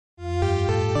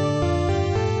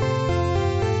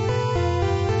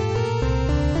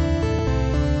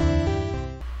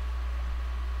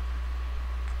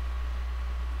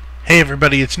Hey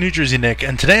everybody, it's New Jersey Nick,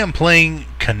 and today I'm playing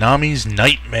Konami's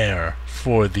Knightmare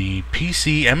for the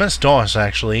PC, MS-DOS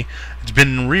actually. It's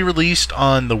been re-released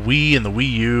on the Wii and the Wii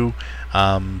U,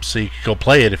 so you can go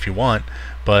play it if you want.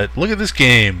 But look at this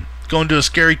game. Going to a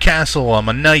scary castle. I'm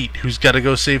a knight who's got to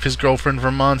go save his girlfriend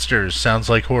from monsters. Sounds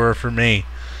like horror for me.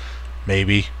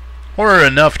 Maybe. Horror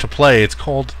enough to play. It's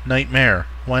called Knightmare.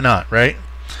 Why not, right?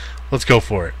 Let's go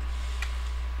for it.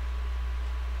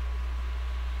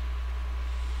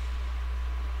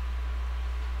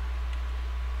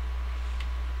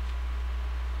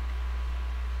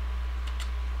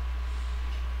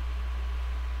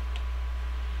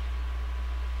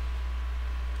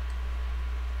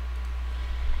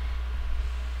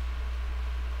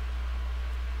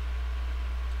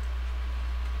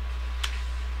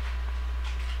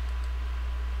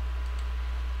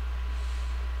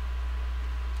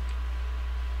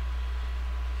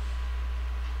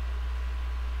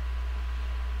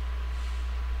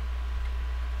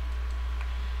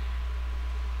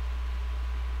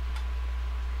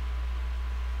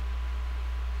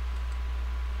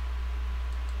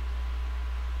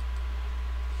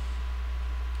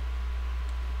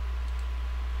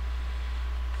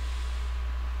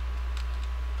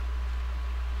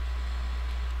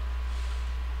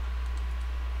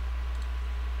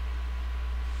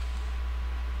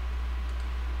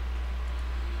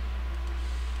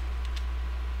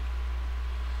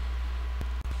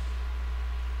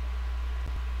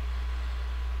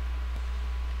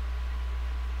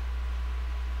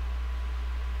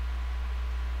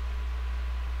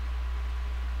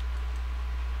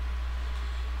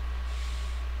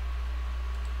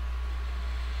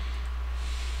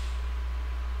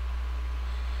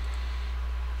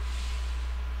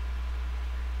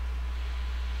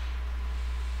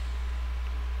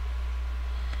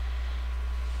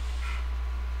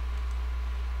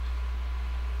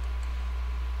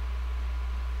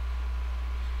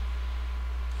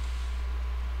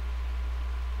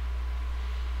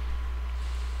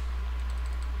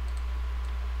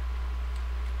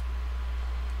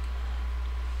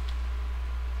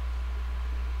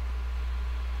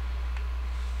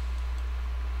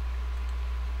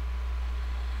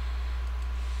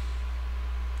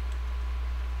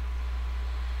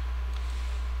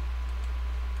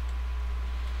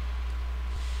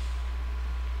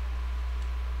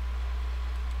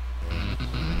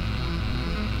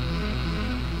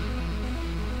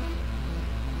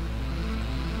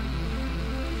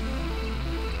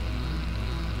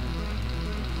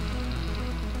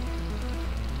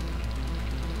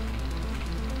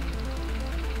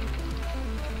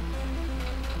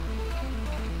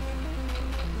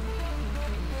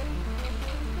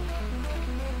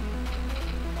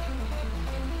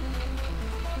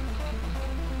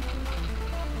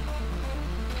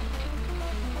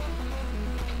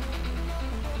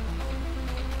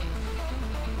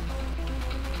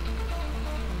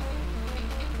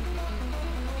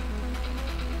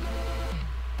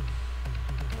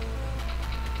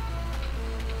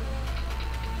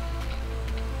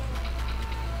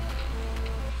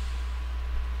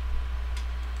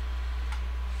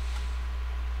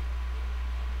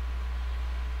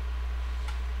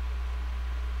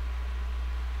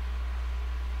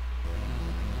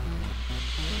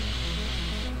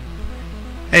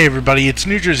 Hey everybody, it's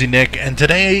New Jersey Nick, and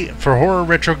today for Horror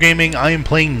Retrogaming I am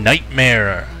playing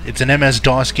Knightmare. It's an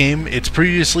MS-DOS game. It's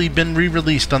previously been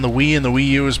re-released on the Wii and the Wii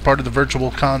U as part of the Virtual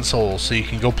Console, so you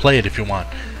can go play it if you want.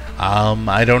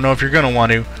 I don't know if you're gonna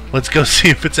want to. Let's go see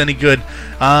if it's any good.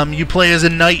 You play as a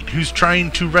knight who's trying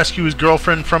to rescue his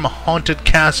girlfriend from a haunted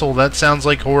castle. That sounds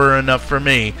like horror enough for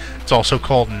me. It's also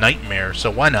called Knightmare, so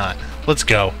why not? Let's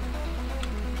go.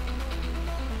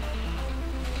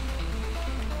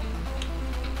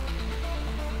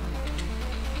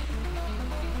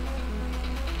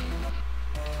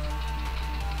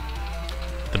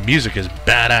 The music is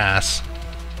badass.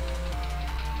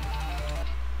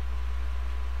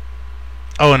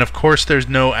 Oh, and of course there's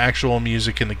no actual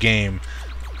music in the game,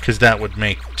 because that would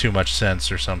make too much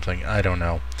sense or something. I don't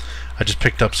know. I just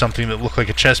picked up something that looked like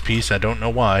a chess piece. I don't know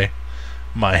why.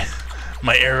 My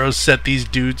arrows set these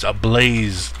dudes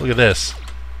ablaze. Look at this.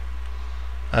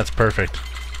 That's perfect.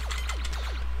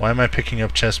 Why am I picking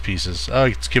up chess pieces? Oh,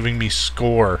 it's giving me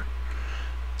score.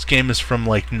 This game is from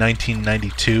like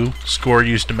 1992. Score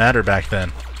used to matter back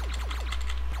then.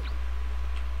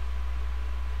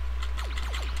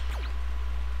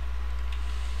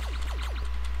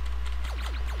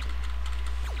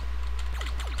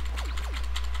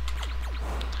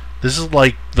 This is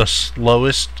like the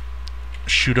slowest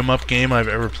shoot 'em up game I've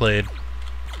ever played.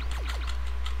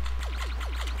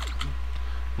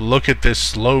 Look at this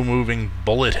slow-moving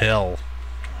bullet hell.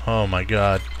 Oh my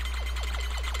god.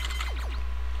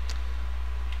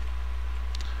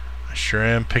 I sure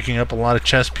am picking up a lot of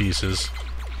chess pieces.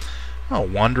 Oh,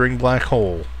 wandering black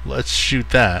hole. Let's shoot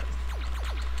that.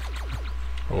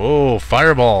 Oh,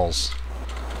 fireballs.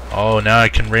 Oh, now I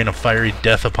can rain a fiery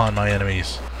death upon my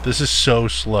enemies. This is so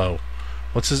slow.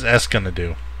 What's this S gonna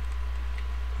do?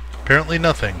 Apparently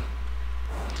nothing.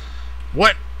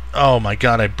 What? Oh my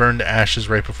god, I burned to ashes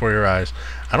right before your eyes.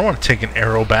 I don't want to take an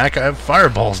arrow back. I have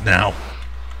fireballs now.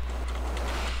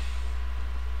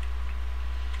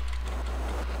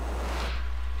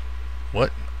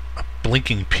 What? A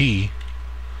blinking P.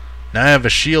 Now I have a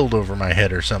shield over my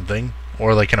head or something.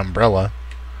 Or like an umbrella.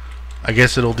 I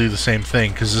guess it'll do the same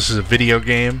thing, because this is a video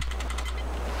game.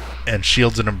 And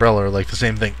shields and umbrella are like the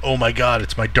same thing. Oh my god,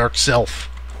 it's my dark self.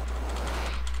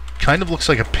 Kind of looks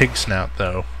like a pig snout,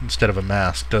 though, instead of a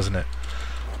mask, doesn't it?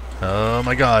 Oh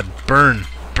my god, burn!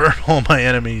 Burn all my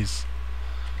enemies!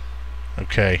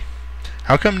 Okay.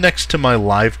 How come next to my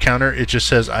live counter it just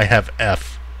says I have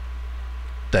F?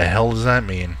 The hell does that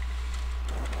mean?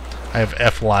 I have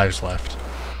F lives left.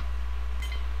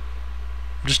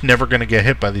 I'm just never gonna get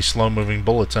hit by these slow-moving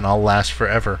bullets and I'll last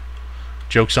forever.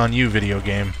 Joke's on you, video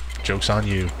game. Joke's on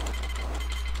you.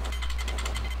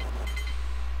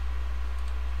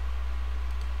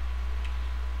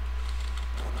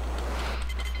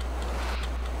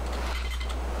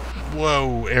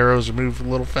 Whoa, arrows move a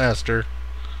little faster.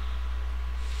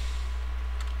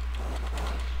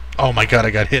 Oh my god,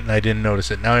 I got hit and I didn't notice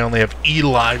it. Now I only have E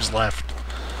lives left.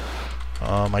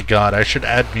 Oh my god, I should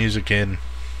add music in.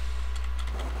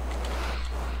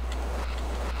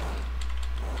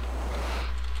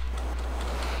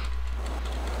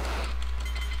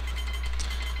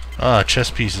 Ah,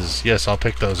 chess pieces. Yes, I'll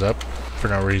pick those up for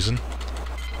no reason.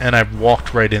 And I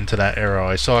walked right into that arrow.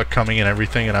 I saw it coming and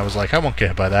everything, and I was like, I won't get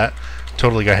hit by that.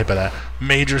 Totally got hit by that.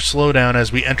 Major slowdown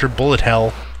as we enter bullet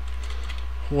hell.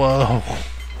 Whoa.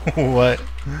 What?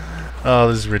 Oh,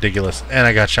 this is ridiculous. And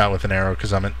I got shot with an arrow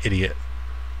because I'm an idiot.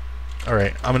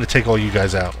 Alright, I'm going to take all you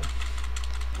guys out.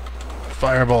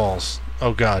 Fireballs.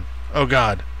 Oh god. Oh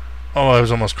god. Oh, I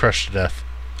was almost crushed to death.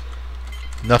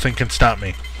 Nothing can stop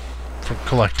me from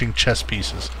collecting chess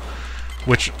pieces.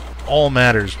 Which all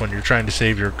matters when you're trying to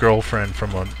save your girlfriend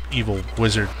from an evil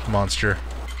wizard monster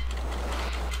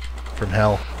from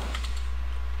hell.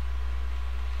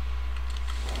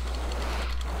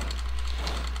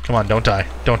 Come on, don't die.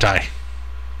 Don't die.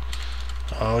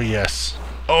 Oh, yes.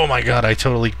 Oh my god, I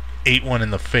totally ate one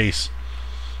in the face.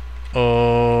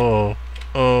 Oh.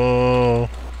 Oh.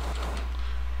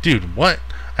 Dude, what?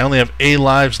 I only have A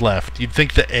lives left. You'd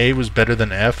think the A was better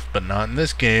than F, but not in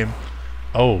this game.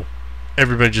 Oh.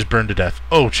 Everybody just burned to death.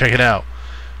 Oh, check it out.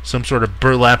 Some sort of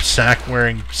burlap sack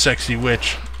wearing sexy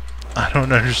witch. I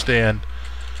don't understand.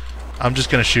 I'm just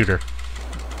gonna shoot her.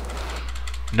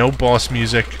 No boss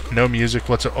music. No music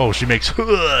whatsoever. Oh, she makes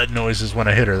noises when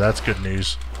I hit her. That's good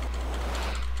news.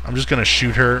 I'm just gonna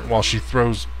shoot her while she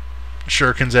throws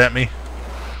shurikens at me.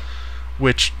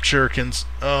 Witch shurikens.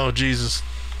 Oh, Jesus.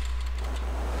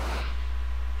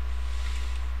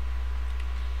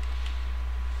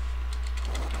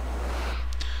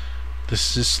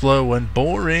 This is slow and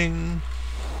boring.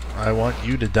 I want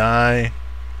you to die.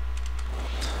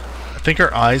 I think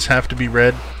her eyes have to be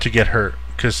red to get hurt,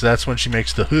 because that's when she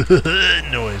makes the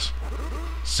noise.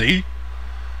 See?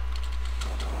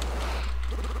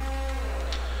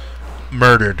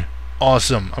 Murdered.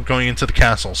 Awesome. I'm going into the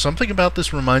castle. Something about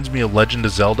this reminds me of Legend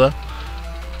of Zelda.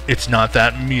 It's not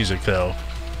that music, though.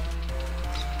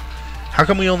 How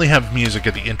come we only have music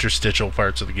at the interstitial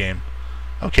parts of the game?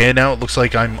 Okay, now it looks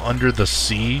like I'm under the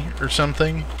sea or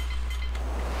something.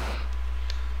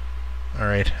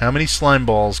 Alright, how many slime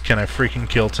balls can I freaking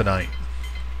kill tonight?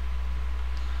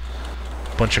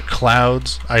 Bunch of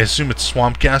clouds. I assume it's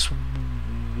swamp gas.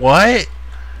 What?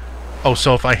 Oh,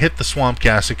 so if I hit the swamp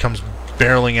gas, it comes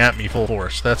barreling at me full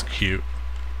force. That's cute.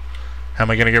 How am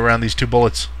I going to get around these two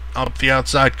bullets? Up the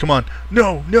outside. Come on.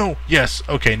 No, no. Yes.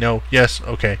 Okay, no. Yes.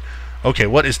 Okay. Okay,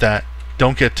 what is that?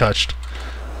 Don't get touched.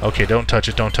 Okay, don't touch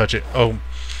it, don't touch it. Oh,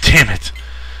 damn it.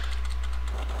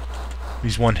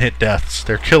 These one-hit deaths.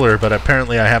 They're killer, but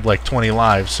apparently I have like 20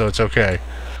 lives, so it's okay.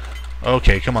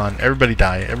 Okay, come on. Everybody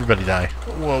die. Everybody die.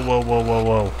 Whoa, whoa, whoa, whoa,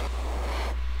 whoa.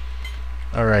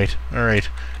 Alright, alright.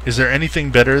 Is there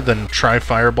anything better than try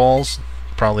fireballs?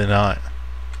 Probably not.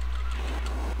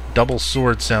 Double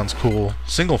sword sounds cool.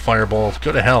 Single fireball,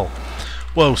 go to hell.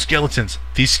 Whoa, skeletons.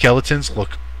 These skeletons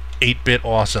look 8-bit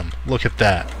awesome. Look at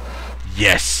that.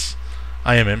 Yes!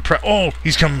 I am impressed. Oh,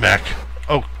 he's coming back.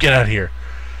 Oh, get out of here.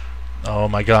 Oh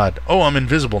my god. Oh, I'm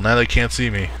invisible. Now they can't see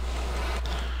me.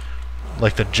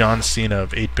 Like the John Cena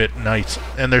of 8-bit Knights.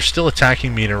 And they're still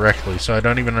attacking me directly, so I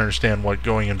don't even understand what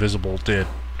going invisible did.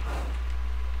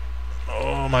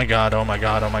 Oh my god, oh my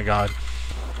god, oh my god.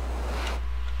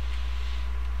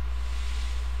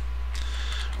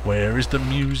 Where is the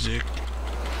music?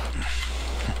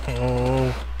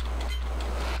 Oh.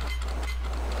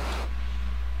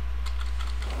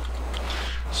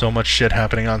 So much shit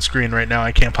happening on screen right now,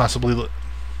 I can't possibly look.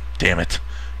 Damn it.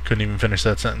 Couldn't even finish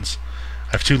that sentence.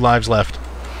 I have 2 lives left.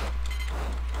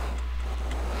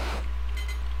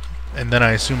 And then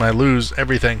I assume I lose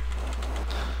everything.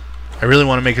 I really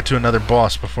want to make it to another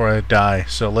boss before I die,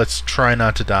 so let's try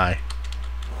not to die.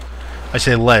 I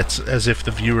say let's, as if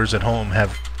the viewers at home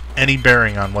have any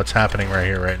bearing on what's happening right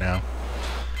here, right now.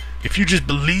 If you just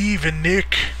believe in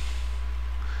Nick...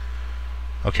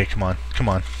 Okay, come on, come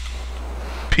on.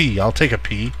 P, I'll take a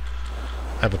P.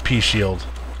 I have a P shield.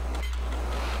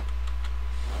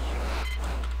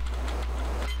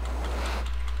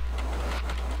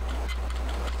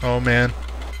 Oh man.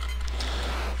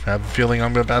 I have a feeling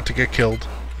I'm about to get killed.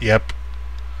 Yep.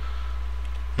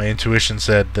 My intuition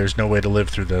said there's no way to live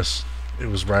through this. It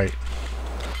was right.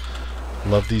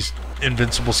 Love these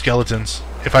invincible skeletons.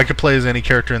 If I could play as any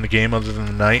character in the game other than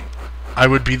the knight, I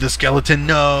would be the skeleton.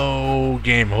 No!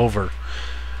 Game over.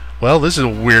 Well, this is a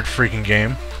weird freaking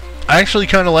game. I actually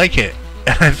kind of like it.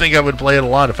 And I think I would play it a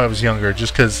lot if I was younger,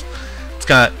 just because it's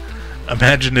got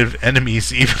imaginative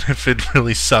enemies, even if it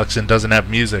really sucks and doesn't have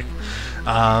music.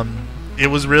 It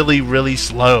was really, really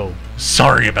slow.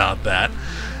 Sorry about that.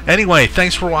 Anyway,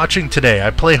 thanks for watching today.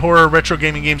 I play horror retro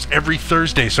gaming games every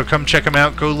Thursday, so come check them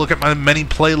out. Go look at my many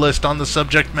playlists on the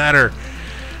subject matter.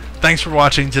 Thanks for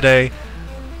watching today,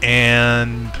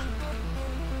 and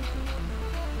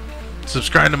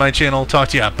subscribe to my channel. Talk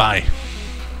to you. Bye.